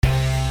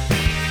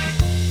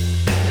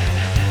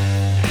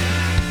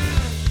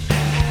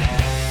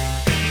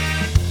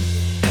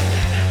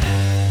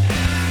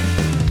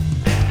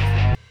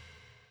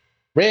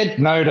Red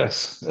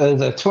Notice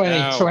is a Ow.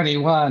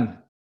 2021.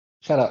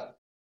 Shut up.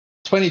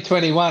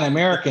 2021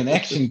 American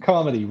action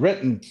comedy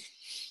written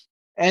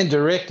and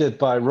directed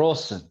by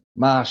Rawson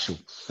Marshall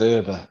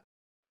Thurber.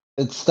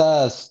 It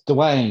stars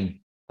Dwayne,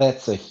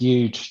 that's a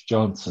huge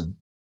Johnson,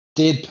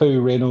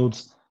 Deadpoo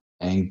Reynolds,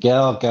 and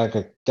Gal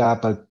Gadot.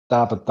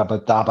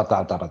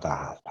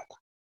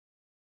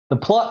 The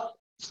plot,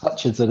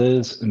 such as it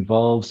is,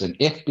 involves an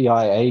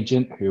FBI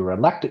agent who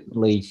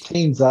reluctantly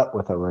teams up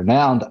with a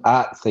renowned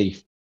art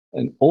thief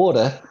in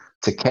order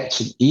to catch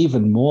an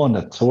even more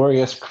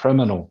notorious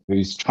criminal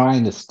who's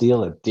trying to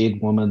steal a dead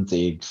woman's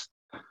eggs.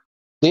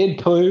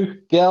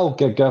 Deadpoo, Gal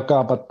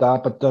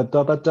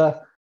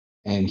Gadot,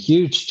 and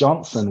Hugh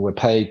Johnson were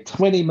paid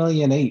 $20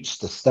 million each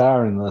to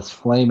star in this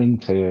flaming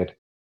turd.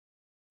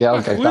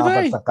 Gal Fuck, were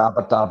they?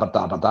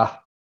 Gadot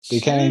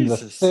became the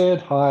Jesus.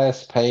 third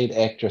highest paid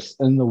actress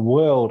in the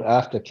world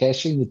after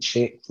cashing the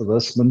check for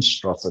this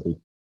monstrosity.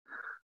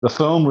 The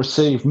film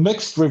received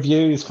mixed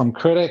reviews from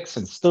critics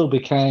and still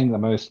became the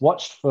most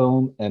watched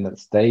film in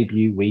its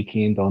debut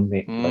weekend on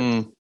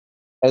Netflix, Mm.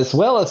 as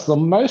well as the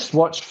most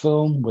watched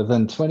film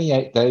within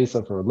 28 days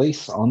of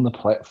release on the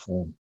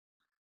platform.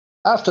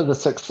 After the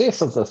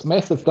success of this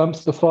massive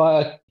dumpster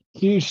fire,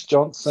 Hughes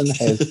Johnson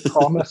has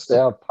promised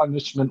our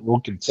punishment will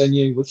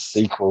continue with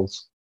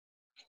sequels.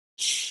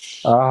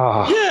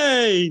 Ah,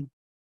 Yay!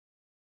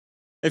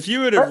 If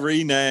you were to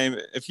rename,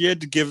 if you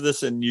had to give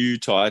this a new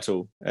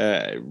title,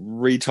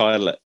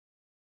 retitle it,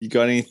 you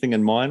got anything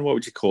in mind? What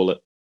would you call it?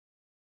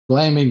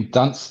 flaming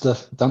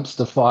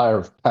dumpster fire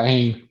of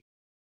pain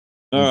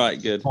All and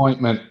right, good.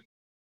 disappointment.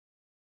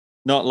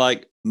 Not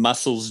like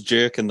Muscles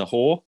Jerk and the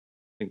Whore. I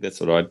think that's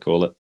what I'd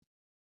call it.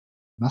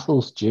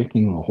 Muscles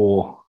jerking the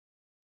whore.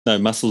 No,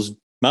 Muscles,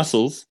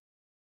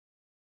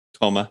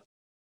 comma,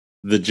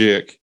 the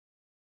Jerk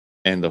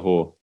and the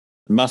Whore.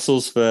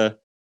 Muscles for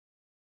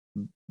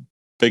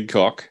Big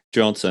Cock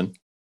Johnson.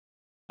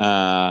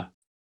 The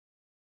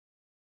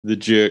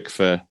Jerk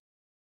for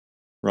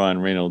Ryan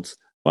Reynolds.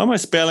 Why am I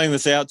spelling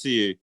this out to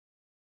you?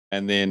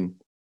 And then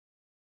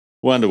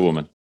Wonder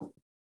Woman.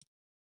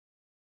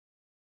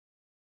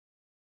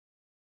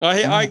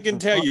 I can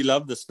tell you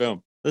love this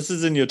film. This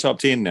is in your top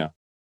 10 now.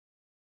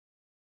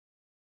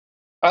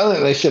 I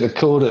think they should have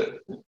called it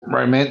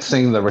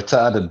Romancing the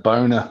Retarded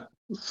Boner,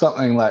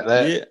 something like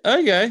that. Yeah,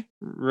 okay.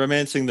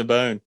 Romancing the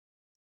Bone.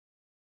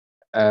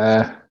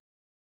 Uh,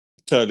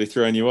 Totally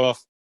throwing you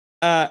off.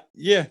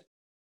 Yeah.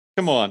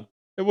 Come on.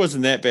 It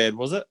wasn't that bad,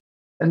 was it?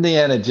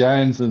 Indiana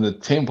Jones and the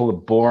Temple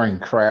of Boring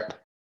Crap.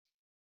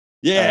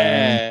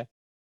 Yeah.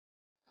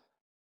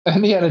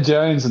 Indiana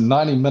Jones in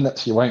 90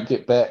 minutes you won't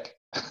get back.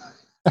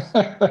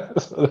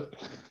 That's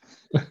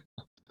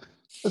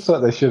what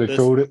they should have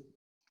called it.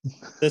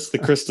 That's the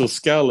Crystal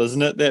Skull,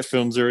 isn't it? That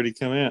film's already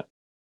come out.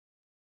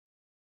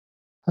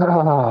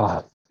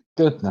 Oh,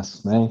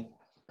 goodness me.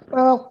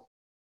 Well,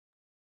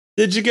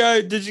 Did you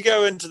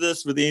go into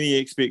this with any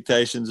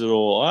expectations at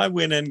all? I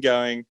went in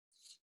going,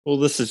 well,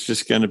 this is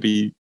just going to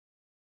be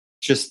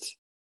just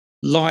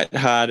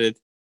light-hearted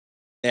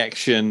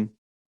action,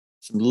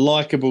 some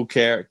likable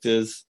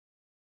characters,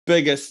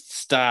 biggest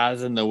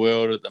stars in the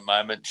world at the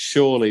moment.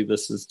 Surely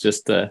this is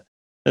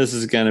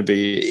going to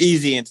be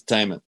easy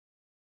entertainment.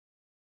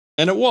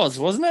 And it was,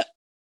 wasn't it?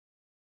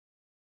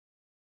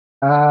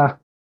 I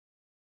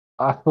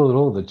thought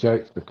all the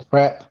jokes were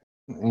crap,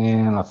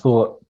 and I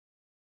thought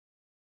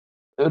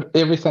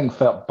everything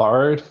felt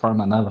borrowed from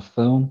another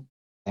film,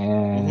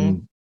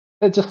 and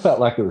it just felt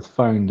like it was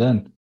phoned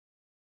in.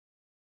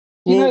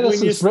 Well, This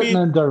when you is written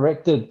spend, and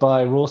directed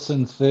by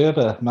Rawson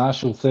Thurber,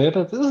 Marshall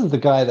Thurber. This is the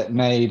guy that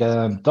made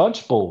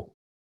Dodgeball.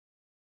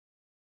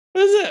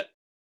 is it?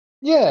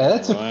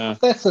 Yeah, Wow.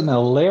 that's an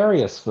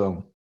hilarious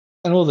film,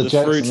 and all the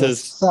jokes fruit in this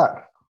has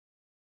suck.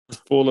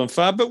 fallen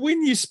far. But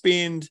when you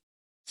spend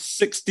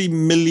 $60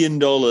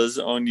 million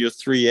on your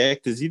three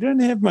actors, you don't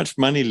have much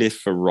money left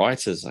for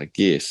writers, I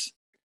guess.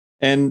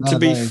 And to No,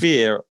 be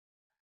fair,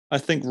 I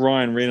think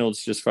Ryan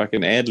Reynolds just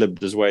fucking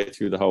ad-libbed his way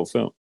through the whole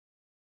film.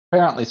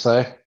 Apparently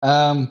so.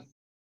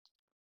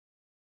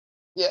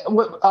 Yeah,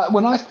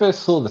 when I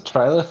first saw the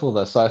trailer for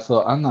this, I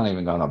thought, I'm not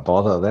even going to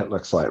bother. That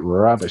looks like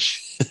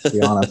rubbish, to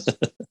be honest.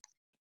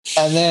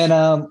 And then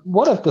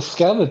what I've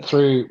discovered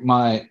through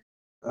my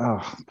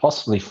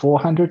possibly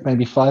 400,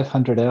 maybe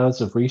 500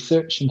 hours of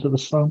research into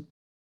this film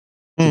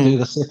to do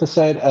this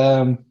episode.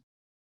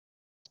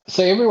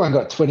 So everyone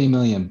got $20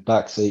 million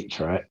each,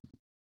 right?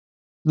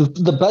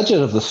 The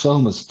budget of the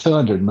film is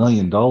 $200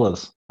 million.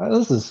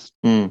 This is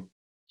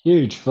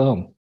huge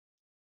film.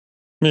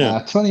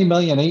 Yeah. 20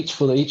 million each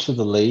for each of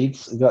the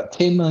leads. We got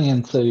 10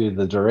 million to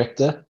the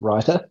director,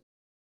 writer.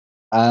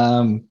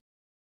 You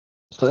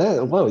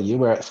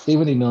were at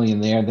 70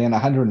 million there, and then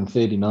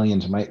 130 million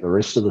to make the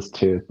rest of this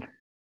tour.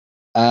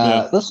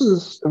 This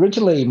was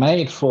originally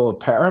made for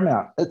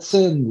Paramount. It's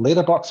in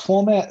letterbox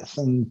format. It's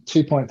in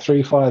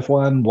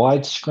 2.351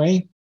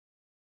 widescreen.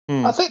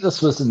 I think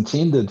this was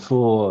intended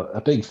for a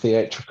big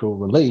theatrical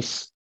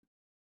release.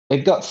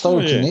 It got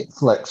sold to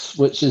Netflix,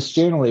 which is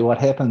generally what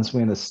happens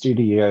when a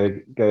studio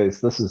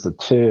goes, this is a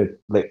turd,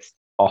 let's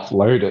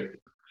offload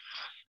it.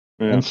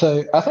 Yeah. And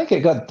so I think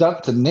it got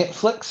dumped to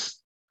Netflix,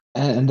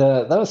 and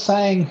they were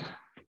saying,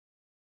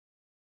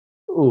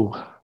 "Ooh,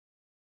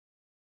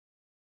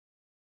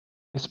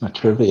 it's my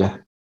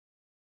trivia."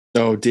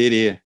 Oh, dead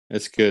air.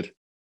 That's good.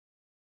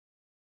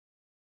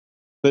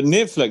 But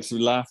Netflix are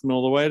laughing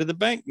all the way to the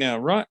bank now,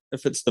 right?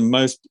 If it's the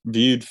most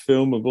viewed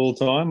film of all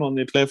time on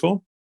their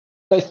platform.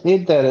 They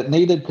said that it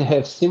needed to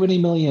have 70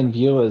 million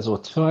viewers or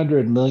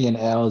 200 million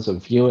hours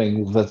of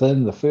viewing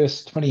within the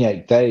first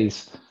 28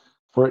 days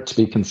for it to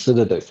be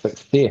considered a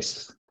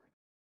success.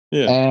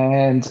 Yeah.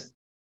 And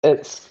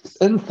it's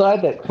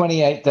inside that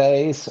 28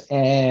 days.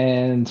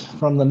 And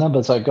from the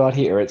numbers I got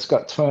here, it's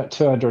got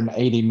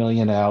 280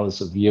 million hours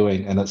of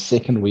viewing in its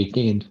second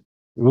weekend.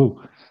 Ooh.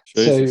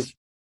 Jesus. So,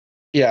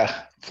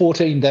 yeah,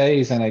 14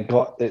 days, and it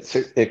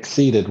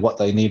exceeded what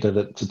they needed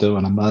it to do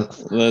in a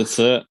month. That's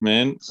it,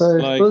 man. So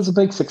it was a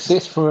big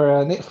success for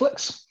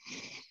Netflix.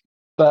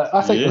 But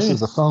I think this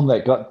is a film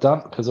that got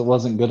dumped because it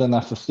wasn't good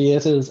enough for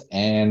theaters,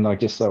 and I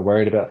guess they're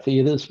worried about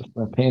theaters with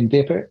the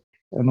pandemic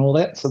and all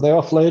that, so they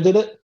offloaded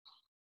it.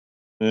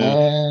 Yeah.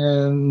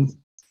 And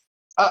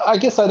I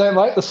guess I don't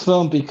like this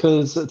film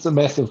because it's a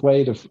massive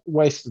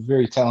waste of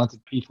very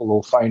talented people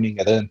all phoning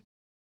it in.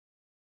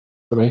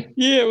 For me.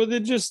 Yeah, well,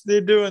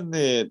 they're doing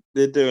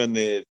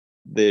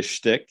their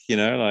shtick, you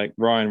know, like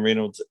Ryan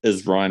Reynolds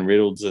is Ryan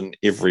Reynolds in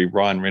every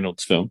Ryan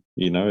Reynolds film,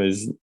 you know,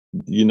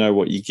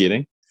 what you're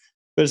getting.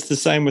 But it's the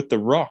same with The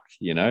Rock,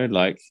 you know,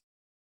 like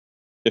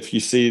if you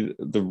see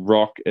The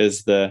Rock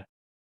as the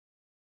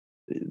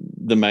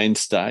main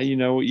star, you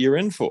know what you're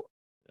in for.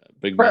 A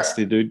big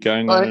muscly dude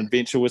going on an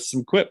adventure with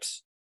some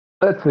quips.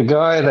 That's the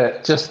guy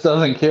that just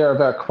doesn't care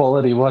about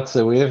quality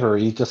whatsoever.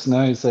 He just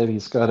knows that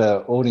he's got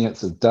an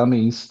audience of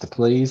dummies to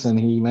please, and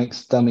he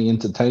makes dummy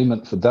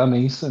entertainment for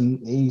dummies,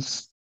 and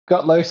he's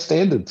got low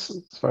standards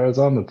as far as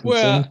I'm concerned.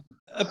 Well,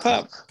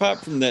 apart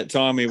from that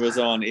time he was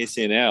on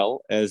SNL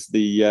as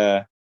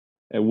the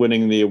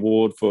winning the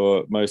award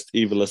for most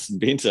evilest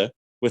inventor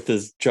with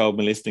his child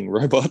molesting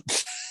robot.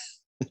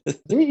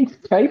 He's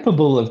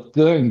capable of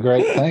doing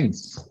great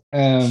things.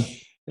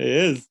 He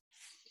is.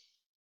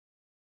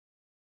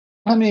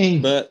 I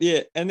mean, but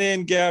yeah, and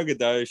then Gal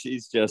Gadot,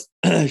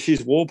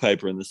 she's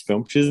wallpaper in this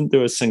film. She doesn't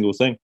do a single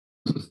thing.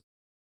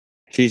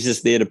 She's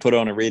just there to put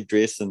on a red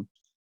dress and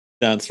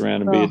dance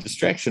around and be a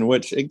distraction,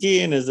 which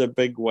again is a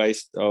big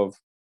waste of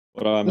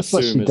what I'm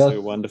assuming is her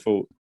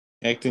wonderful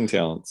acting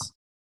talents.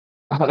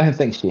 I don't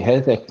think she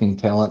has acting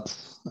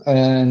talents,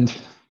 and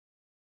she's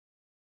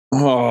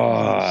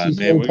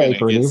man,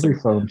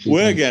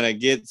 we're gonna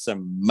get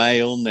some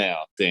mail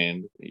now,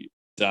 Dan.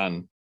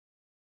 Done.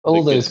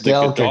 All those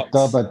Gal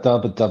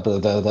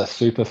Gadot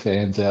super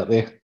fans out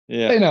there.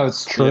 Yeah, they know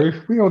it's true.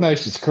 Yeah. We all know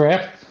she's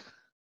crap.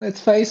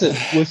 Let's face it.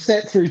 We've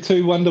sat through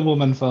 2 Wonder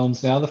Woman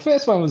films now. The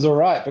first one was all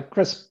right, but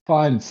Chris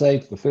Pine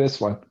saved the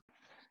first one,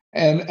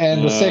 and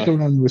the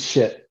second one was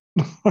shit.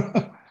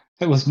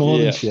 It was more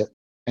than shit,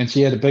 and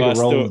she had a bigger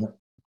role in it.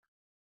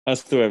 I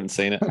still haven't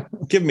seen it.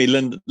 Give me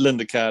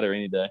Linda Carter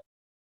any day.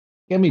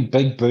 Give me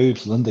big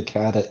boobs, Linda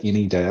Carter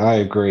any day. I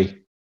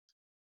agree.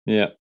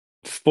 Yeah.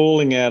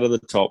 Falling out of the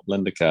top,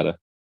 Linda Carter.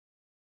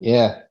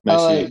 Yeah.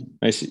 Gal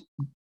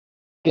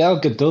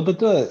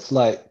Gadot, it's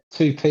like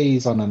 2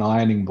 P's on an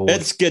ironing board.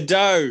 It's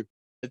Gadot.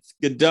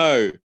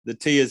 The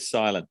T is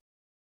silent.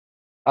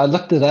 I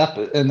looked it up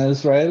in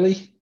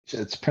Israeli.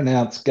 It's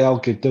pronounced Gal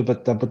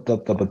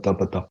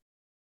Gadot.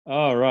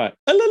 Oh, right.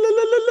 And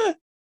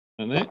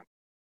that?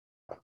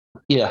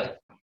 Yeah,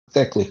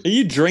 exactly. Are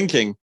you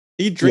drinking?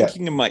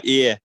 In my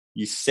ear,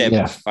 you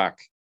savage fuck?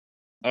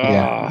 Oh,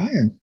 yeah.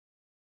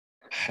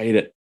 Hate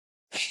it.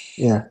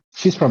 Yeah,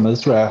 she's from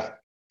Israel.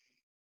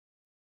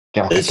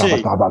 Is she?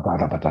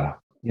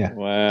 Yeah.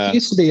 Wow. She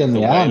used to be in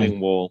the army.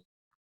 Wall.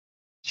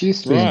 She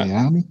used to be in the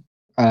army.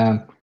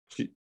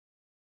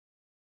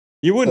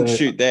 You wouldn't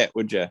shoot that,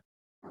 would you?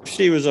 If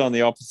she was on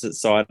the opposite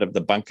side of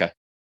the bunker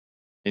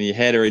and you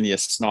had her in your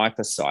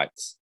sniper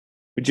sights,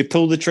 would you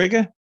pull the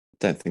trigger? I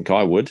don't think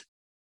I would.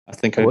 I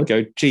think I'd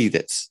go, gee,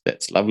 that's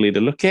lovely to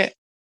look at.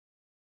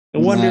 I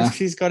wonder if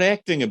she's got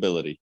acting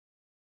ability.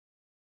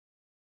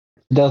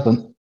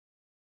 Doesn't.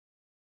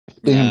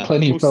 Been in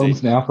plenty of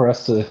films now for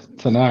us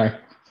to know.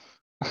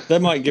 They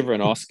might give her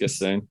an Oscar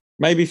soon.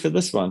 Maybe for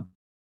this one.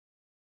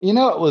 You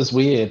know, it was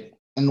weird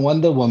in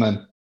Wonder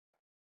Woman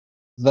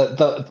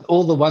that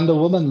all the Wonder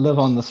Women live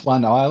on this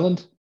one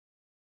island.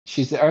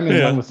 She's the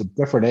only one with a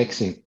different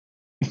accent.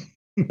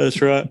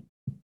 That's right.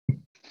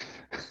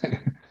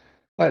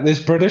 Like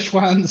there's British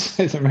ones,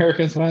 there's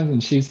American ones,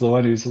 and she's the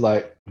one who's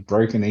like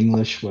broken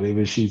English,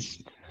 whatever.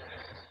 She's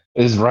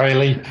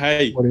Israeli.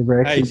 Hey,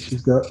 whatever accent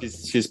she's got.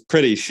 She's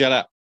pretty. Shut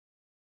up.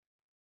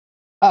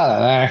 I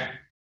don't know.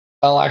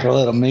 I like a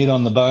little meat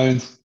on the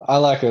bones. I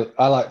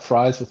like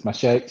fries with my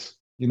shakes.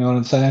 You know what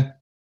I'm saying?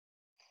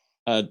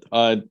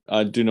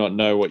 I do not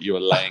know what you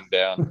are laying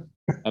down.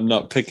 I'm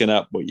not picking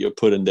up what you're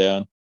putting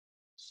down.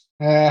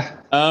 Yeah.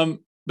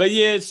 But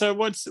yeah, so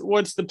what's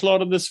the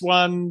plot of this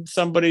one?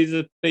 Somebody's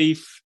a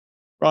thief.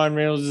 Ryan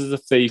Reynolds is a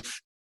thief,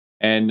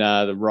 And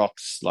the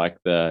Rock's like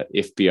the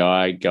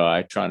FBI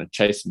guy trying to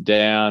chase him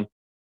down.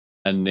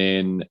 And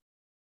then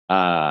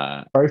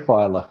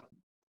Profiler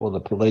or the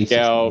police.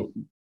 Gal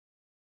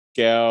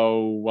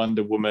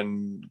Wonder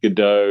Woman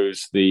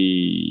Godot's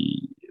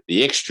the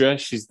extra.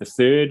 She's the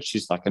third.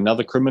 She's like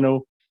another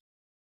criminal.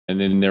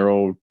 And then they're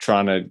all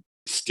trying to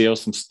steal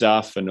some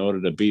stuff in order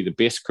to be the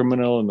best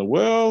criminal in the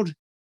world.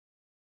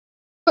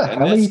 What the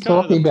hell are you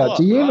talking about? Plot,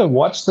 Do you right? ever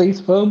watch these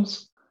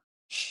films?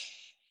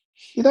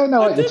 You don't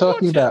know what you're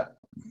talking about.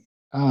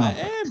 I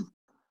am.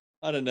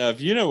 I don't know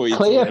if you know what you're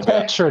Cleopatra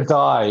talking about.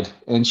 died,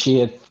 and she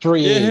had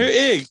 3 eggs. Her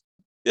egg.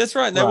 That's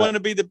right. They want to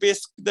be the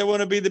best. They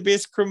want to be the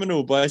best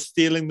criminal by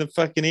stealing the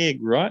fucking egg,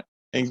 right?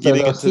 And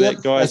getting it to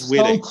that guy's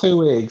wedding. They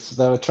stole 2 eggs.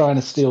 They were trying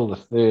to steal the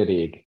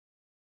 3rd egg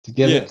to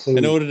give it to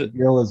the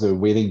girl as a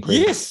wedding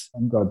present. Yes,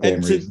 some goddamn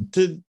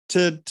reason.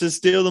 To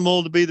steal them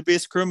all to be the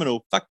best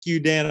criminal. Fuck you,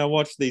 Dan. I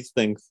watched these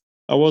things.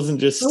 I wasn't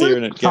just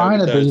staring at trying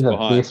to be the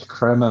behind. best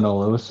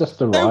criminal. It was just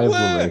a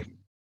rivalry.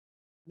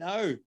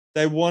 No,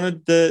 they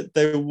wanted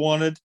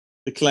the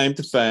claim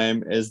to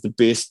fame as the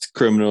best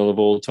criminal of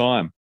all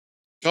time.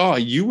 Oh,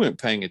 you weren't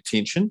paying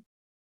attention.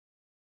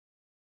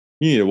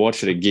 You need to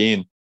watch it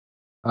again.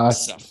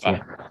 So,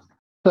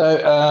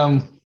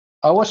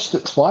 I watched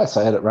it twice.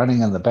 I had it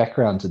running in the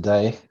background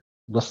today,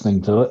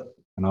 listening to it,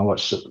 and I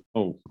watched it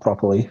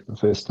properly the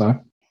first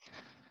time.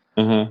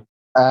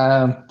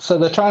 So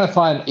they're trying to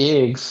find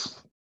eggs.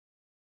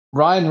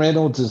 Ryan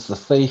Reynolds is the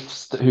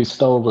thief who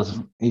stole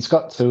he's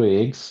got 2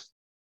 eggs.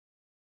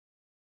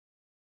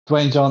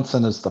 Dwayne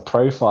Johnson is the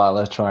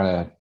profiler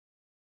trying to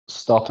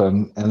stop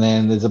him. And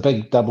then there's a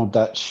big double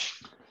Dutch.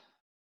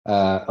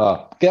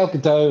 Gal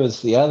Gadot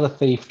is the other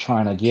thief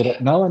trying to get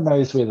it. No one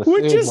knows where the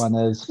third one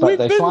is, but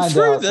they find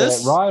out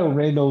that Ryan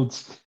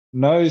Reynolds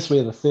knows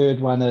where the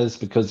 3rd one is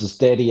because his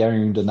daddy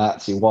owned a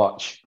Nazi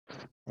watch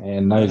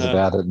and knows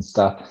about it and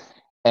stuff.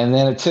 And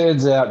then it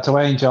turns out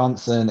Dwayne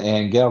Johnson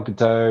and Gal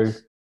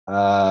Gadot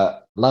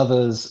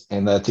lovers,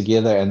 and they're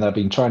together, and they've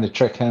been trying to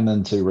trick him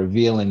into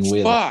revealing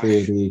where the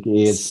 3rd egg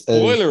is.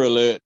 Spoiler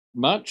alert,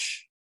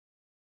 much?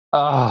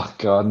 Oh,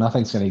 God,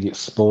 nothing's going to get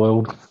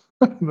spoiled.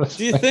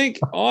 Do you think?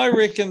 I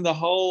reckon the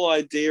whole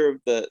idea of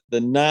the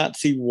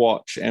Nazi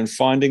watch and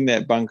finding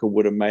that bunker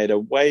would have made a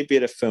way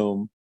better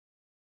film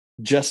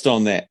just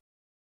on that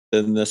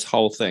than this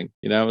whole thing.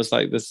 You know, it was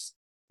like this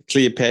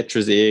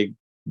Cleopatra's egg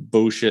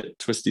bullshit,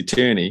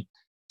 twisty-turny.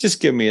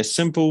 Just give me a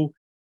simple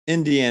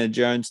Indiana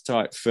Jones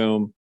type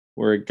film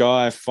where a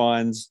guy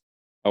finds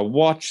a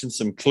watch and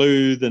some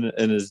clues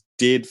in his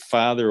dead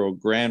father or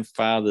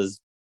grandfather's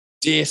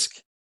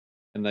desk,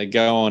 and they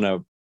go on a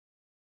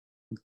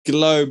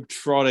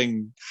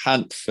globe-trotting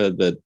hunt for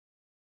the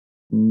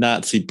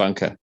Nazi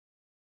bunker.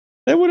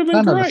 That would have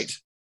been great.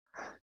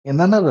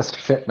 None of this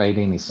shit made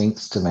any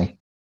sense to me.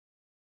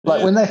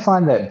 Like when they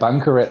find that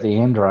bunker at the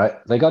end, right?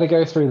 They got to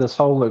go through this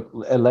whole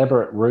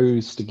elaborate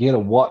ruse to get a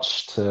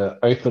watch to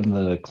open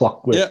the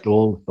clockwork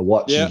door with the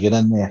watch and get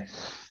in there.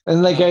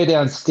 And they go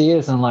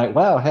downstairs and like,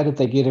 wow, how did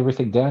they get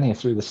everything down here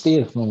through the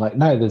stairs? And I'm like,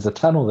 no, there's a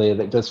tunnel there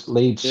that just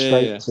leads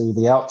straight to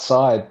the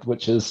outside,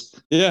 which is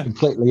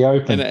completely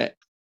open. And it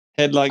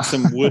had like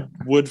some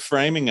wood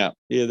framing up.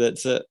 Yeah,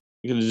 that's it.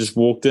 You could have just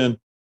walked in.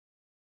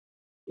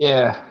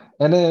 Yeah.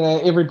 And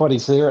then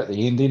everybody's there at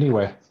the end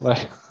anyway.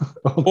 Like,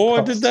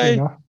 or did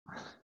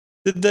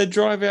they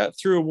drive out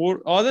through a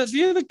water? Oh,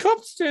 the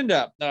cops turned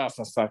up. Oh,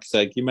 for fuck's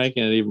sake, you're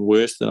making it even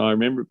worse than I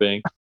remember it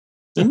being.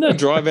 Didn't they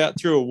drive out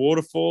through a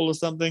waterfall or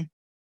something?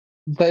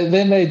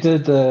 Then they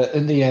did the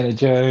Indiana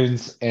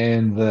Jones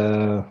and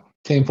the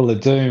Temple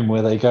of Doom,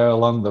 where they go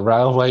along the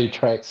railway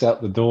tracks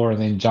out the door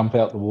and then jump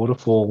out the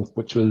waterfall,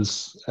 which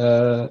was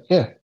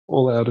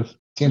all out of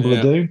Temple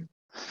of Doom.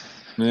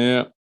 Yeah,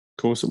 of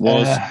course it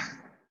was.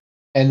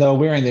 And they were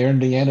wearing their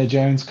Indiana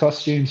Jones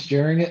costumes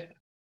during it.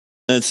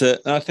 That's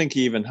it. I think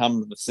he even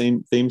hummed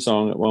the theme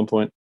song at one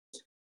point.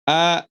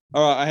 All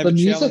right, I have a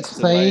challenge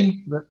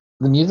today.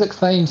 The music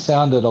theme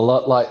sounded a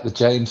lot like the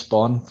James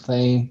Bond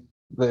theme.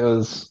 There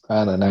was,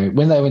 I don't know,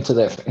 when they went to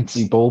that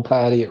fancy ball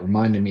party, it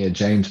reminded me of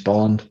James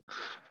Bond.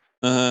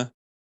 It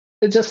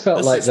just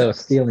felt like they were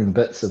stealing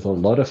bits of a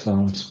lot of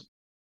films.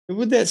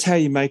 Well, that's how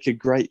you make a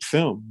great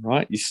film,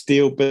 right? You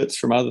steal bits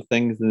from other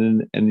things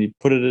and you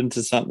put it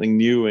into something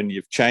new, and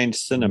you've changed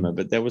cinema.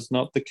 But that was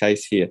not the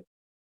case here.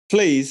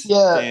 Please,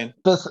 Dan,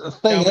 the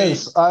thing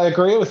is, I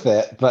agree with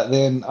that. But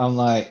then I'm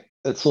like,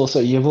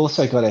 you've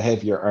also got to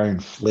have your own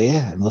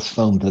flair, and this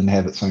film didn't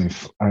have its own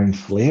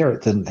flair.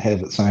 It didn't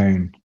have its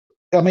own.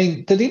 I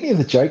mean, did any of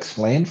the jokes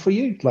land for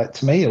you? Like,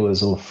 to me, it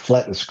was all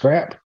flat as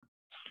crap.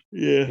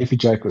 Yeah, every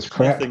joke was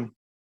crap.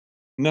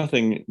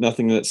 Nothing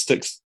that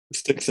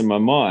sticks in my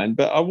mind.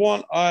 But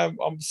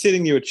I'm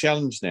setting you a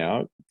challenge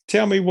now.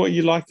 Tell me what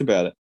you liked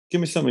about it.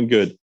 Give me something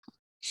good.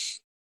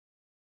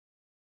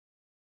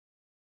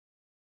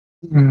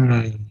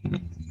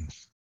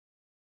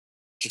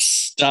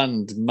 Just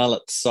stunned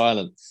mullet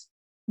silence.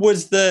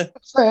 Was the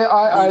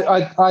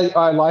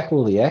I like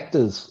all the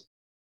actors,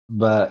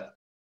 but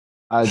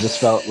I just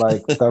felt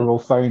like they're all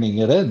phoning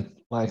it in.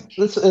 Like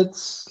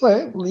it's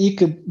like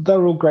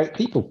they're all great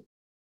people,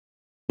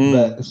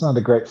 but it's not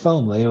a great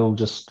film. They all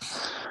just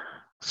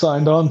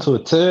signed on to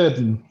a turd,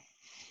 and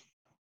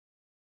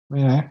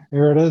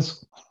here it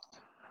is.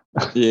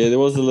 Yeah, there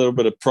was a little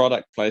bit of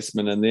product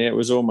placement in there. It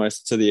was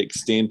almost to the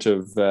extent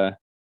of the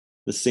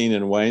scene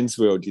in Wayne's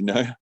World.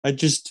 I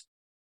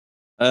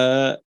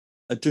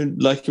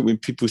don't like it when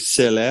people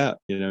sell out.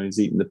 He's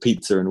eating the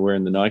pizza and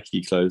wearing the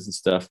Nike clothes and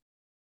stuff.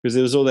 Because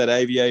there was all that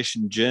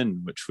aviation gin,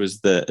 which is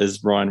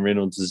Ryan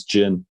Reynolds'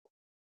 gin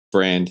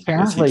brand.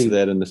 There's heaps of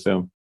that in the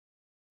film.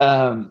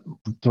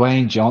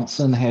 Dwayne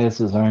Johnson has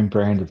his own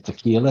brand of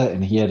tequila,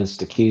 and he had his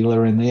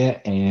tequila in there,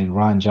 and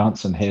Ryan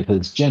Johnson had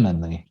his gin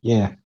in there.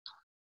 Yeah.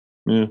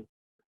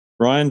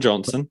 Ryan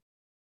Johnson.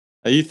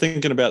 Are you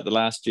thinking about The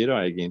Last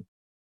Jedi again?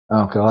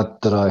 Oh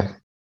God, did I?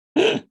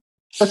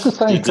 That's the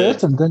same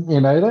person, didn't you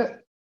know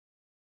that?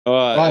 Oh,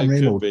 Ryan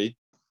Reynolds. Could be.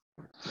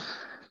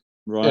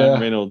 Ryan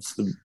Reynolds,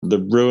 the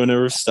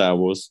ruiner of Star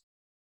Wars.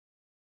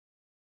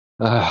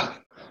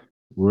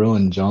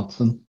 Ruin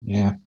Johnson.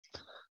 Yeah.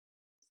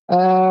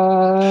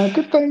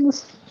 Good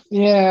things.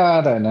 Yeah,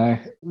 I don't know.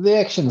 The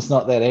action's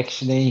not that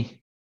actiony.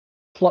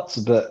 Plot's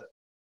a bit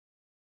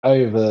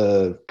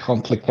over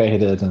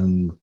complicated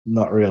and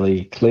not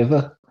really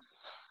clever.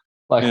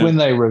 Like when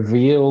they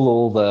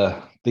reveal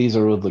these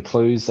are all the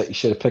clues that you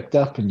should have picked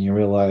up, and you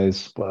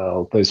realize,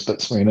 well, those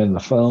bits weren't in the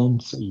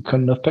film, so you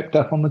couldn't have picked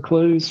up on the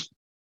clues.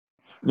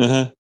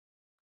 Yeah,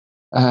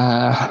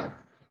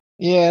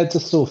 it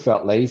just all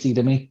felt lazy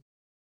to me.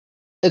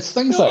 It's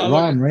things like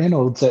Ryan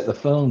Reynolds at the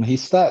film. He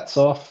starts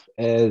off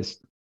as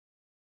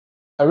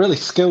a really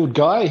skilled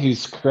guy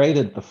who's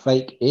created the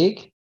fake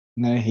egg.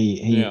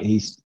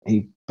 He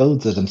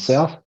builds it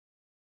himself.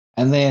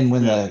 And then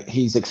when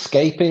he's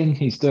escaping,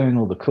 he's doing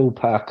all the cool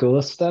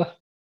parkour stuff.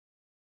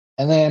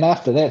 And then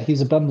after that, he's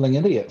a bumbling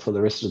idiot for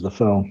the rest of the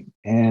film.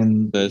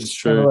 And that's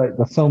true. Like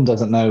the film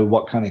doesn't know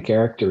what kind of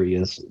character he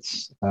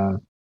is.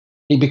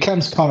 He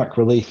becomes comic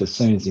relief as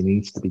soon as he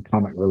needs to be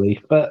comic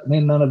relief, but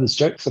then none of his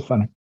jokes are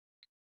funny.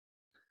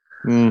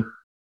 That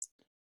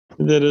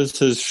is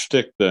his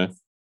shtick, though.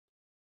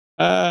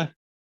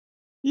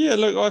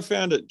 Look, I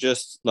found it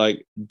just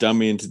like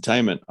dummy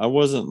entertainment. I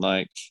wasn't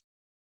like,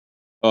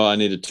 oh, I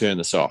need to turn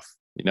this off.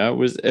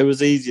 It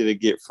was easier to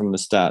get from the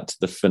start to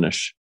the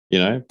finish.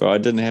 But I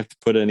didn't have to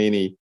put in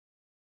any.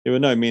 There were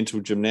no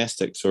mental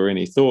gymnastics or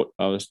any thought.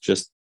 I was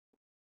just,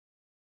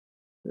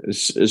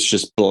 it's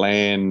just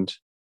bland.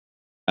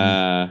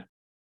 An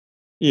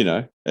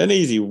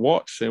easy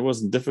watch. It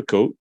wasn't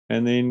difficult.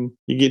 And then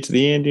you get to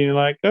the end and you're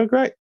like, oh,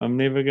 great. I'm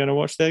never going to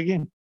watch that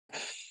again.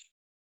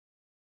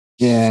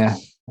 Yeah,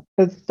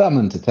 it's dumb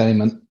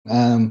entertainment.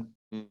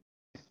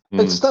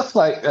 It's stuff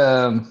like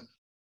they're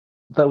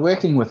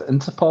working with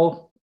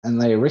Interpol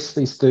and they arrest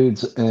these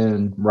dudes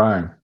in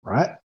Rome,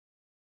 right?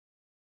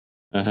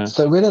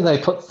 So where do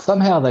they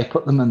somehow they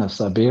put them in a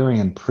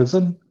Siberian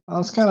prison? I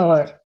was kind of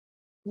like,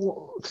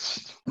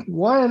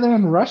 why are they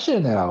in Russia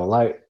now?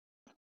 Like,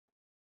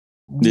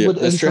 would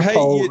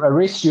Interpol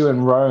arrest you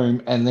in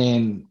Rome and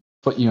then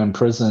put you in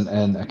prison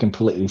in a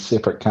completely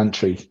separate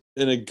country?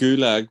 In a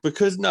gulag.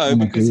 Because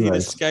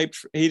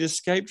he'd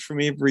escaped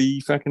from every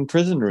fucking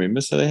prison room,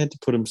 so they had to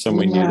put him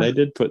somewhere new. They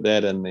did put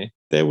that in there.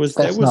 That was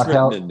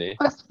written in there.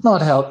 That's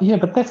not how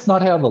but that's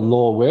not how the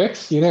law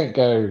works. You don't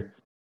go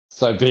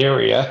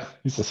Siberia.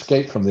 He's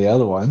escaped from the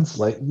other ones.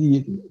 Like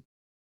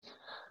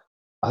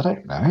I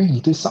don't know.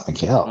 You do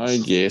something else. I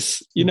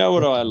guess. You know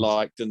what I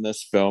liked in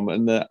this film?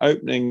 In the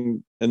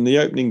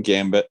opening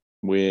gambit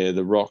where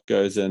The Rock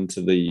goes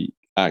into the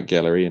art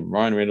gallery and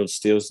Ryan Reynolds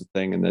steals the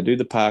thing and they do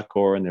the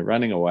parkour and they're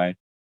running away.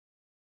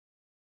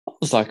 I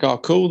was like, oh,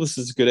 cool. This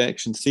is a good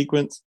action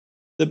sequence.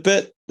 The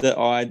bit that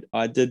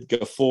I did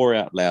guffaw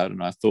out loud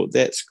and I thought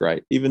that's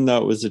great, even though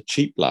it was a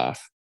cheap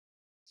laugh,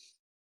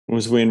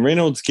 was when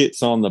Reynolds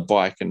gets on the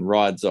bike and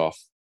rides off.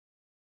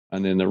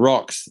 And then The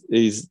Rock,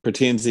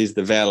 pretends he's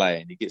the valet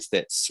and he gets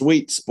that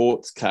sweet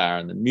sports car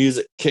and the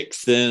music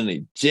kicks in and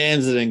he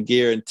jams it in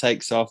gear and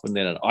takes off and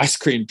then an ice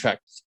cream truck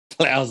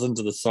plows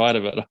into the side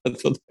of it. I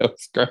thought that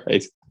was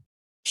great.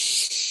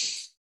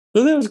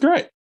 So that was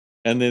great.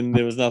 And then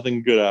there was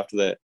nothing good after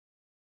that.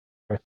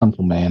 You're a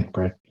simple man,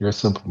 Brett. You're a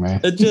simple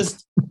man.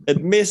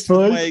 It messed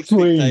with my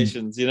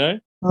expectations,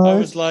 I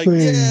was like,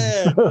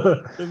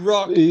 the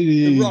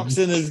Rock's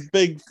in his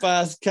big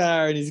fast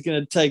car and he's going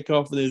to take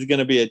off and there's going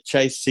to be a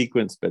chase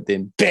sequence, but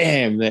then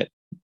bam, that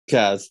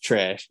car's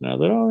trash. And I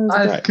thought, oh,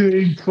 that's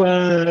great.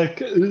 Ice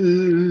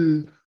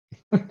cream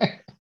truck.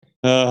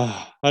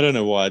 I don't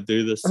know why I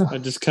do this. I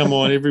just come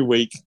on every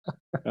week.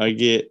 I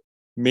get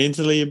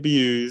mentally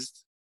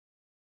abused.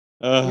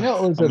 It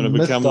was I'm going to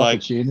become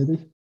like,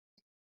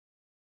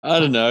 I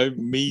don't know,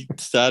 me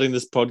starting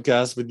this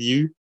podcast with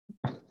you.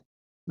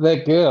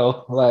 That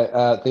girl,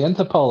 the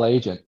Interpol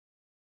agent,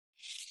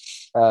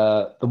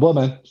 the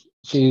woman,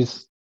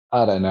 she's,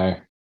 I don't know,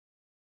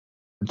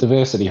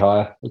 diversity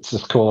hire. Let's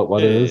just call it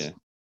what it is.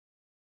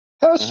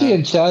 How is she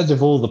in charge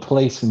of all the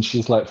police and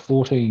she's like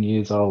 14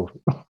 years old?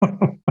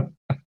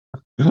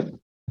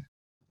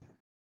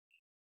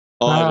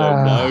 I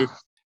don't know.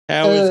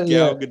 How is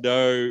Yeah. Gal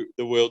Gadot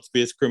the world's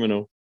best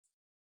criminal?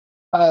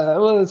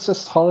 Well, it's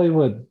just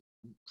Hollywood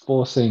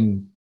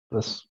forcing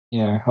this,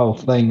 whole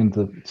thing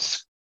into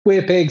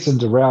square pegs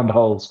into round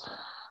holes.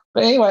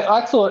 But anyway,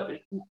 I thought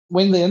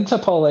when the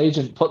Interpol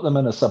agent put them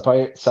in a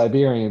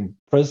Siberian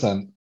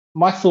prison,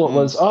 my thought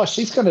was, oh,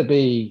 she's going to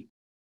be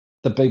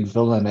the big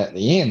villain at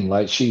the end.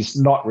 Like, she's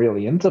not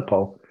really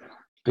Interpol,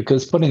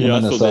 because putting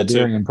them in a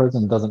Siberian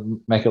prison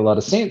doesn't make a lot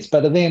of sense.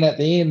 But then at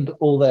the end,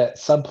 all that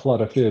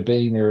subplot of her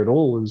being there at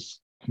all was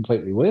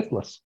completely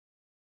worthless.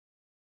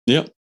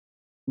 Yep.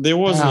 There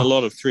wasn't a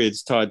lot of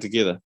threads tied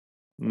together.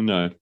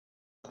 No.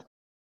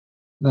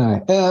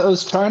 It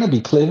was trying to be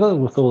clever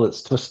with all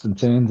its twists and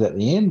turns at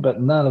the end, but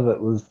none of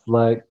it was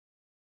like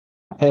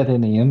had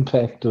any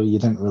impact, or you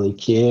didn't really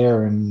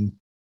care. And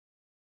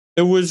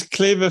it was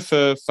clever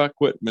for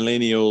fuckwit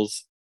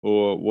millennials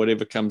or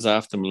whatever comes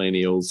after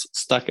millennials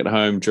stuck at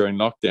home during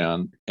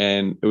lockdown.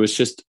 And it was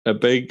just a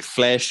big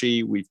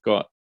flashy, we've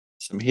got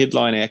some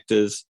headline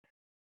actors,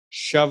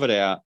 shove it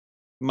out,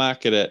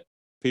 market it,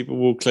 people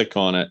will click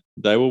on it,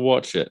 they will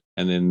watch it,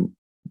 and then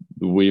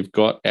we've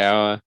got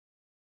our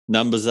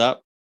numbers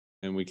up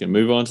and we can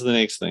move on to the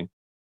next thing.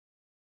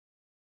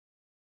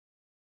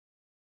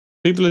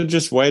 People are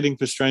just waiting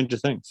for Stranger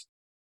Things.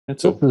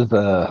 That's all. This is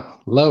a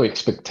low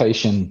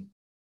expectation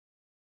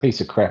piece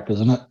of crap,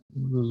 isn't it?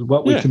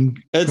 What we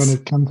can kind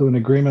of come to an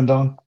agreement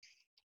on.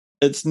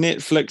 It's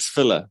Netflix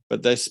filler,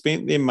 but they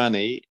spent their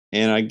money,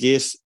 and I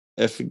guess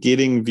if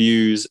getting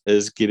views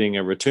is getting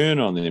a return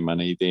on their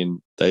money,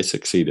 then they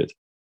succeeded.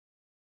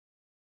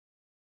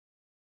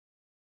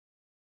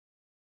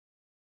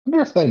 I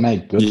wonder if they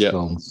made good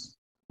films.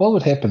 What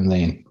would happen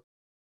then?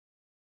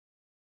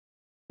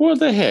 Well,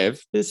 they have.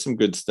 There's some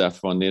good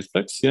stuff on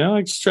Netflix.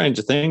 Like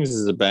Stranger Things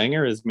is a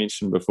banger, as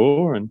mentioned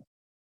before, and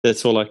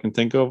that's all I can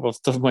think of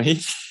off the top of my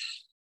head.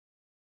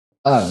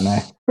 I don't know.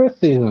 First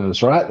season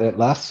was right. That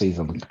last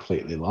season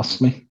completely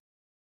lost me.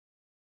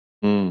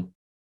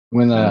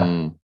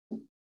 When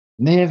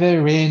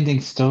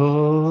never-ending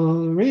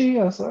story,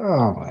 I was like,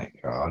 oh my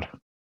God.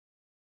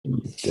 What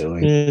are you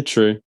doing? Yeah,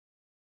 true.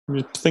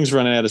 Things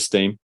running out of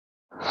steam.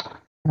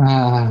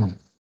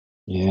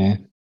 Yeah.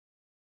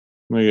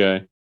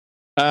 Okay.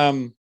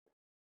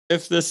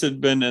 If this had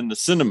been in the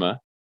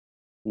cinema,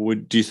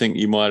 do you think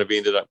you might have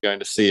ended up going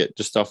to see it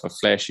just off a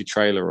flashy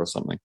trailer or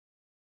something?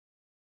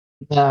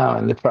 No,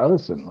 and the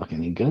trailers didn't look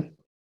any good.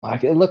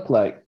 Like, it looked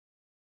like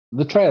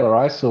the trailer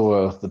I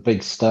saw, the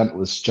big stunt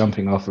was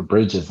jumping off a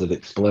bridge as it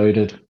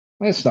exploded.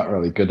 That's not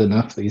really good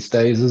enough these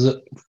days, is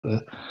it?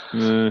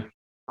 The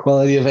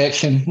quality of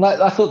action.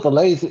 Like, I thought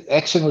the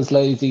action was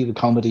lazy, the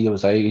comedy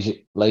was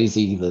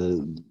lazy,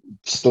 the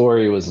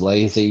story was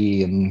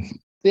lazy, and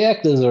the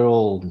actors are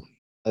all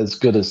as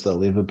good as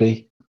they'll ever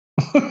be.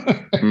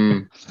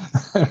 I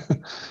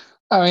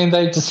mean,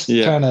 they just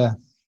kind of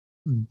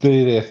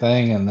do their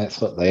thing, and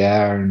that's what they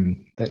are,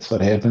 and that's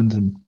what happened,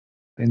 and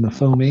then the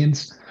film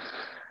ends.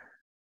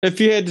 If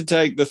you had to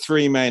take the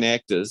three main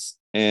actors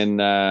and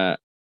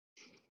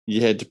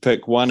you had to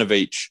pick one of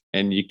each,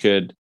 and you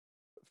could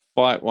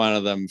fight one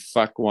of them,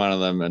 fuck one of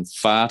them, and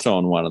fart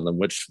on one of them,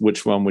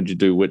 which one would you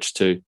do which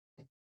to?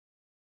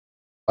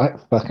 I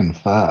fucking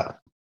fart.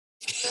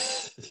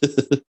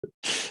 So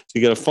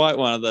you got to fight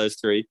one of those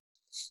three,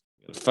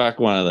 you got to fuck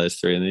one of those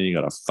three, and then you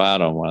got to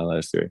fart on one of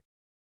those three.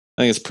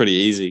 I think it's pretty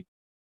easy.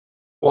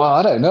 Well,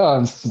 I don't know.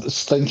 I'm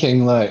just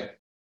thinking like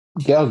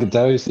Gal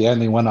Gadot is the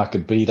only one I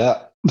could beat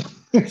up.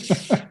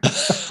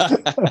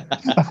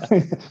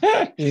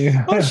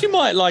 Yeah. Well, she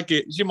might like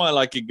it. She might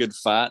like a good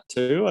fart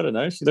too. I don't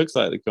know. She looks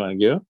like the kind of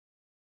girl.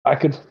 I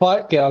could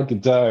fight Gal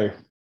Gadot.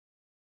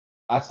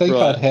 I think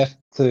I'd have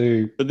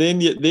to. But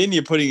then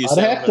you're putting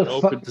yourself in an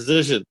awkward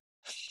position.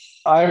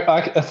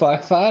 If I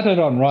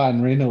farted on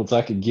Ryan Reynolds,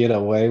 I could get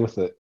away with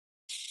it.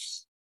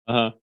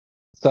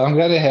 So I'm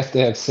going to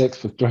have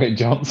sex with Dwayne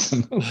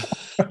Johnson.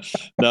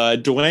 No,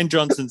 Dwayne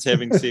Johnson's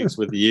having sex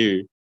with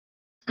you.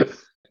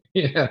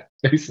 Yeah,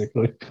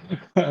 basically.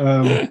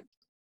 I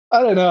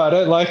don't know. I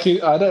don't like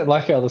it. I don't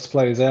like how this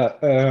plays out.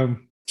 Oh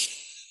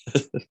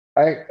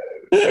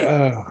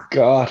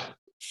God.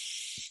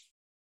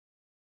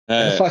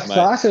 If I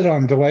farted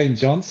on Dwayne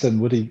Johnson,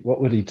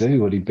 what would he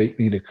do? Would he beat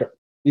me to?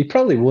 He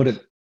probably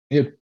wouldn't.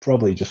 He'd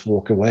probably just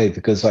walk away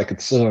because I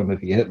could sue him if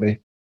he hit me.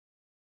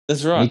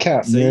 That's right. He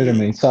can't murder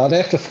me, so I'd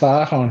have to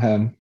fart on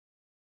him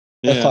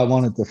if I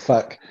wanted to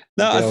fuck.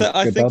 No,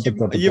 I think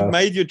you've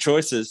made your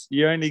choices.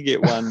 You only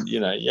get one.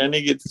 You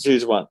only get to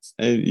choose once,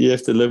 and you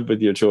have to live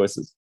with your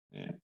choices.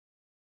 Yeah.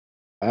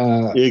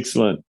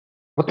 Excellent.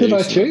 What did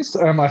I choose?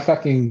 Or am I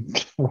fucking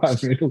Ryan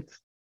Reynolds?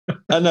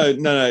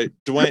 No.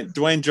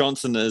 Dwayne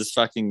Johnson is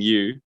fucking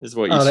you. Is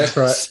what you? Oh, that's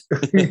right.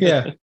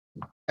 Yeah,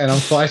 and I'm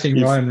fighting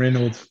Ryan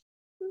Reynolds.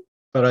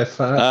 But I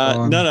fart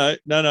on.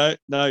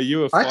 No. You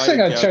were fighting. I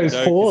think I chose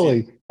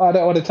poorly. I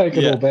don't want to take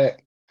it all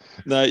back.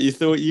 No, you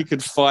thought you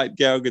could fight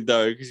Gal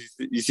Gadot because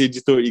you said you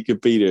thought you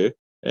could beat her,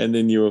 and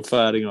then you were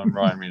farting on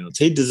Ryan Reynolds.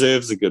 He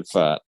deserves a good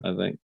fart, I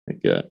think.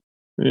 Okay.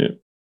 Yeah.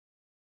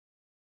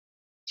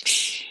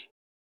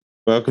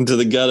 Welcome to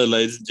the gutter,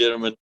 ladies and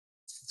gentlemen.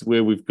 It's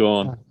where we've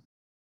gone.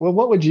 Well,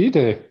 what would you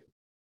do?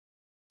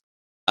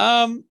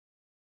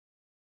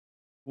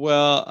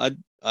 Well,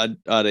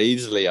 I'd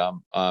easily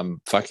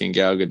fucking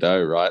Gal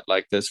Gadot, right?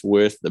 Like that's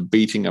worth the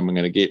beating I'm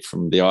going to get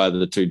from the either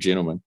the two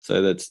gentlemen.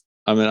 So that's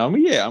I'm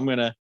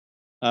gonna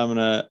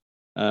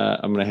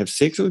have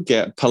sex with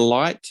Gal,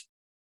 polite,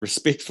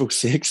 respectful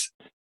sex,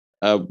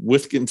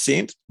 with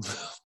consent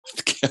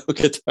with Gal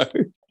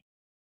Gadot.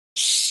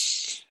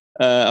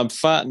 I'm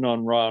farting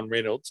on Ryan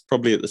Reynolds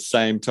probably at the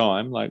same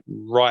time, like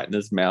right in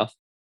his mouth,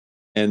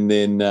 and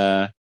then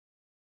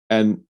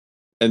and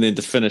then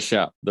to finish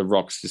up, The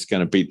Rock's just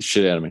going to beat the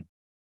shit out of me.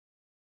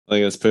 I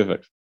think that's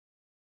perfect.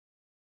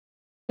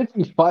 If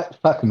you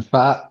fucking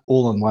fart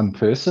all in one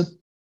person,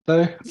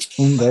 though,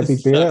 wouldn't that be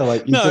better?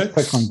 Like, you just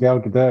pick on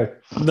Gal Gadot.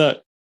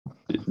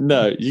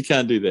 No, you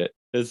can't do that.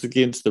 It's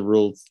against the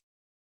rules.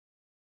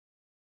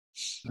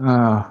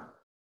 Oh.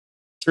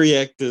 3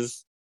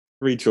 actors,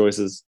 3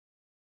 choices.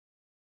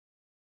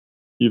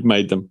 You've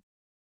made them.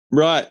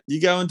 Right, you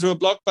go into a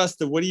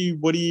blockbuster. What do you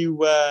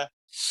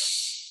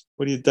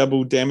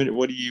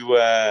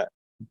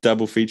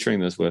double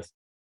featuring this with?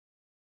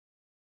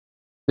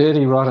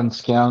 Dirty Rotten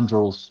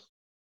Scoundrels.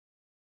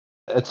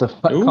 It's a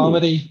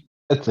comedy.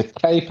 It's a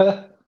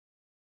caper,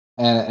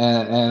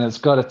 and it's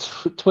got a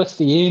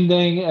twisty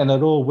ending, and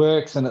it all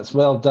works, and it's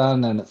well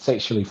done, and it's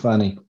actually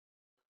funny.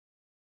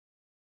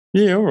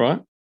 Yeah, all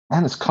right.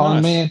 And it's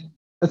Con Man.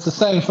 It's the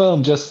same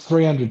film, just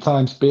 300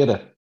 times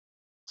better.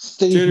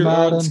 Steve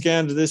Martin.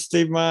 Scoundrels. There's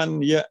Steve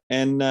Martin, yeah,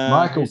 and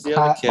Michael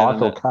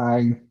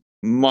Caine.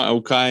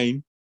 Michael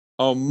Caine.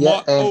 Oh, yeah,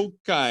 Michael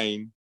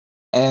Caine.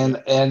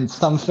 And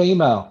some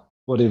female,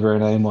 whatever her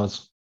name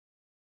was.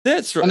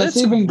 That's right. And that's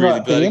it's even really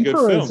got the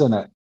Emperor's in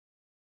it.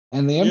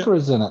 And the Yep.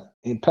 Emperor's in it.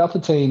 And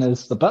Palpatine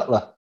is the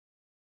butler.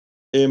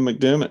 Ian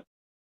McDermott.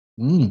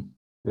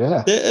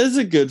 Yeah. That is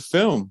a good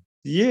film.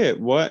 Yeah.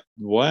 Why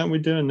aren't we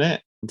doing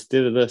that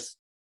instead of this?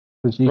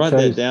 Write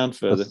that down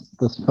further.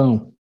 This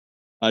film.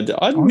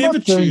 I'd never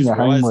choose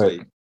wisely.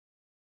 Homework.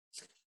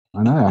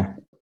 I know.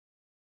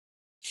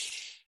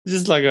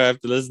 Just like I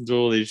have to listen to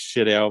all these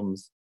shit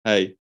albums.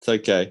 Hey, it's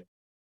okay.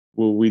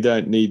 Well, we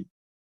don't need.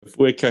 If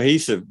we're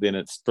cohesive, then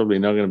it's probably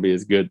not going to be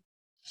as good.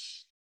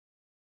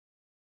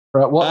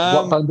 Right.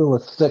 What bundle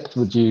of sticks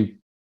would you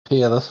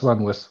pair this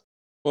one with?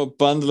 What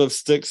bundle of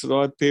sticks would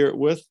I pair it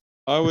with?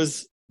 I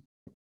was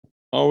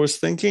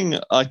thinking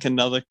like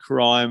another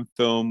crime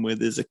film where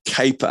there's a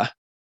caper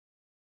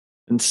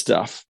and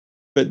stuff.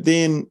 But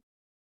then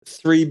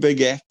 3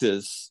 big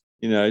actors,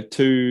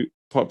 2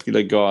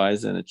 popular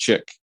guys and a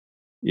chick,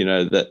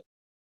 that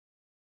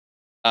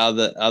are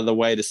the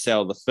way to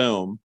sell the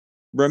film.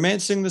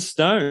 Romancing the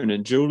Stone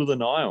and Jewel of the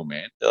Nile,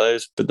 man.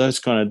 Those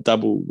kind of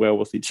double well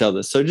with each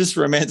other. So just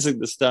Romancing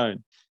the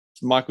Stone.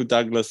 It's Michael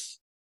Douglas,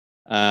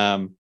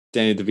 Danny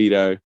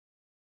DeVito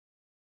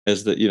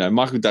as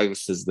Michael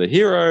Douglas is the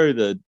hero,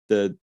 the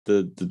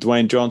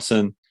Dwayne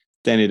Johnson,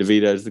 Danny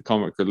DeVito is the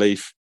comic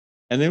relief.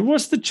 And then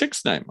what's the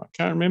chick's name? I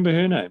can't remember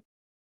her name.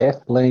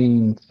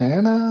 Kathleen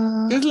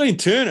Turner. Kathleen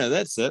Turner,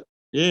 that's it.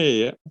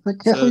 Yeah.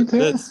 Kathleen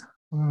Turner?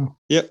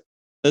 Yep.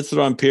 That's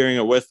what I'm pairing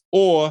it with.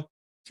 Or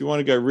if you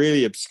want to go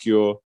really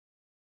obscure,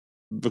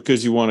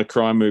 because you want a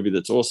crime movie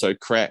that's also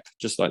crap,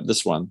 just like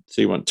this one.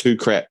 So you want 2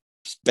 crap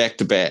back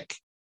to back,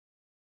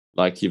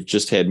 like you've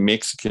just had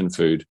Mexican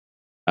food.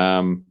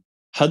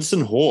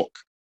 Hudson Hawk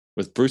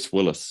with Bruce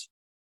Willis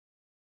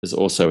is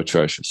also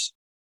atrocious.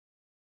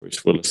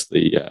 Bruce Willis,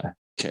 the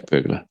cat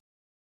burglar.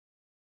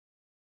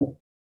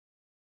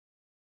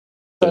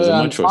 Those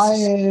are my choices.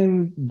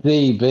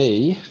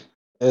 IMDb,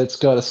 it's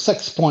got a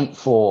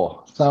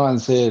 6.4. Someone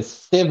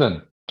says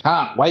 7.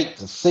 Can't wait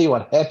to see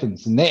what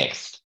happens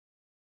next.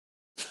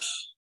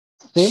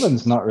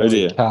 7's not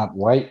really can't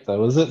wait,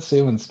 though, is it?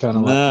 7's kind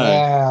of like,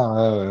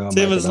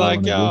 7's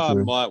like, I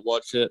might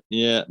watch it.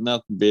 Yeah,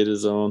 nothing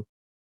better's on.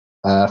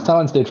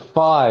 Someone said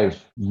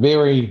 5.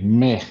 Very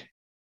meh.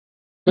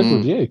 Good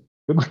review.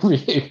 Good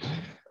review.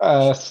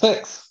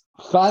 6.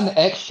 Fun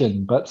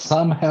action, but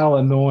somehow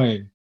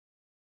annoying.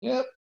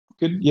 Yep.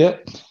 Good.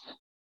 Yep.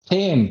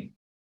 10.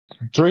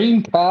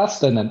 Dream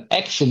cast and an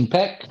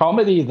action-packed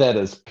comedy that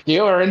is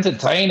pure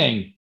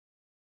entertaining.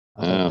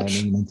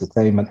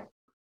 Entertainment.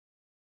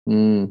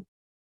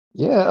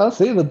 Yeah, I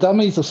see. The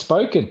dummies have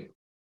spoken.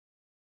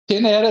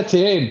 10 out of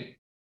 10.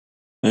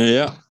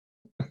 Yeah.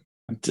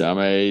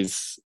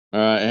 Dummies. All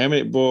right. How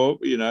many? Well,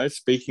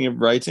 speaking of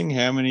rating,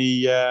 how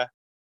many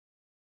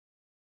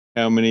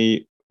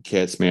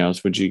cat's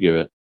meows would you give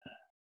it?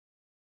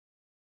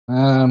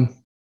 I'm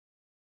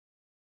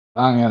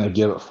going to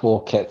give it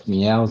 4 cat's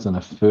meows and a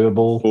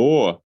furball.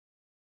 4.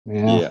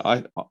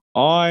 Yeah.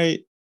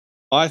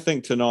 I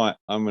think tonight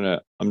I'm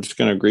just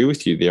gonna agree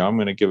with you there. I'm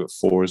gonna give it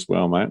 4 as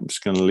well, mate. I'm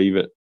just gonna leave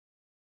it.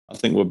 I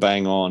think we're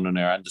bang on in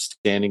our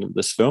understanding of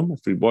this film. If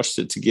we watched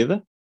it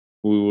together,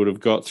 we would have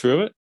got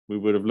through it. We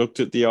would have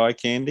looked at the eye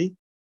candy,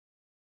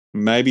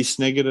 maybe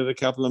sniggered at a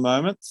couple of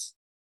moments,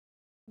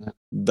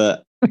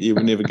 but you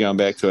were never going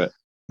back to it.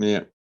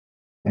 Yeah.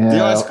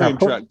 The ice cream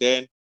truck,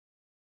 Dan.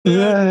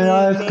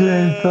 Yeah, ice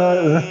cream.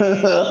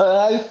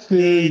 Ice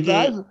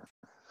cream.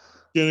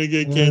 Gonna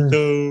get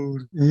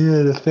canceled.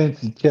 Yeah, the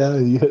fancy cow.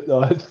 You got the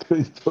ice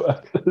cream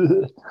truck.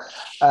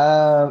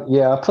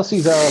 Yeah,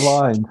 pussies are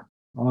aligned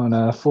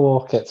on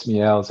 4 cats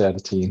meows out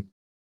of 10.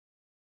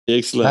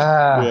 Excellent.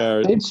 We are.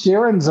 Ed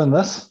Sheeran's in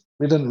this.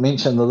 We didn't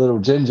mention the little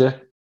ginger.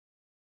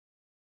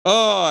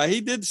 Oh,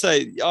 he did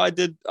say I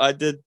did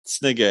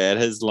snigger at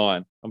his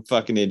line. I'm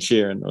fucking Ed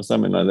Sheeran or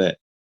something like that.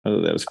 I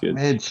thought that was good.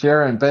 Ed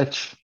Sheeran,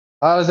 bitch.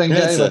 I was in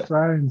That's Game of it.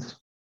 Thrones.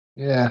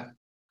 Yeah.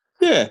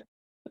 Yeah.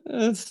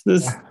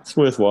 It's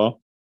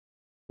worthwhile.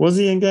 Was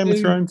he in Game of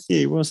Thrones? Yeah,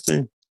 he was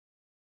too.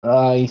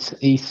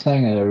 He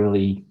sang a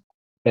really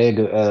big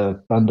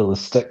bundle of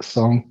sticks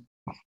song.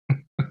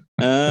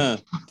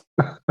 Right.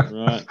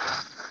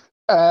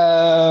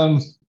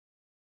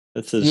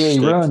 That's his he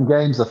shtick. ruined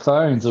Games of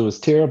Thrones. It was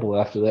terrible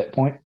after that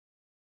point.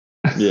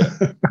 Yeah.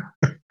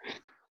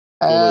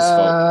 All his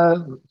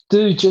fault.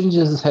 Do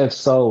gingers have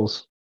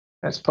souls?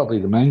 That's probably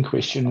the main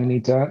question we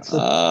need to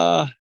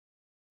answer.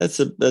 That's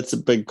a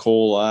big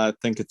call. I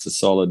think it's a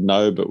solid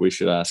no, but we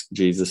should ask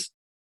Jesus.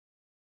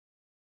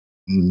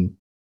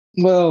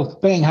 Well,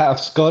 being half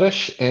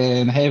Scottish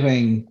and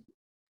having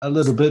a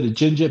little bit of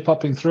ginger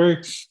popping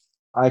through,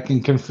 I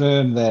can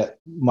confirm that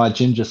my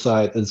ginger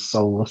side is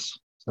soulless.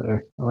 So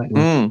I think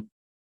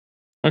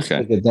we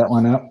figured that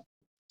one out.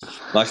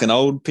 Like an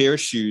old pair of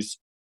shoes.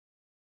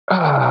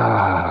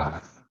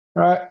 Right.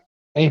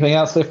 Anything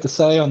else left to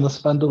say on this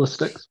bundle of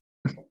sticks?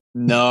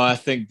 No, I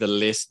think the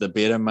less the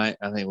better, mate.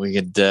 I think we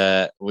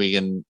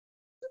can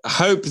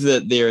hope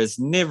that there is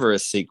never a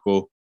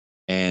sequel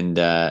and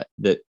that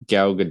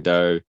Gal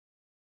Gadot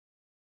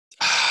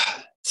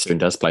soon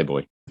does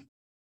Playboy.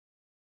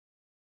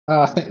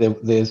 I think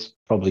there's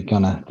probably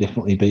gonna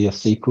definitely be a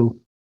sequel.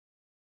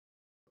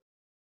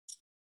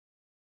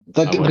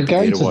 They're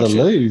going to the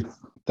Louvre.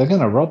 They're going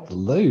to rob the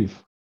Louvre.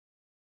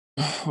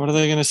 What are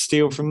they going to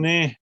steal from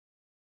there?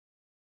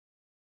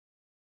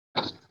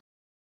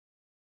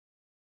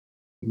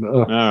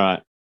 All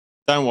right.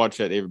 Don't watch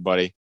it,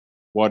 everybody.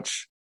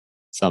 Watch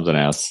something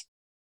else.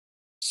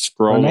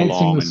 Scroll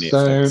along in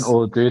Netflix.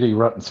 Or Dirty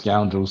Rotten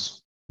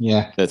Scoundrels.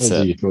 Yeah, those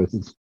are your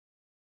choices.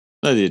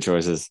 Those are your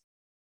choices.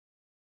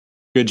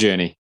 Good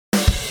journey.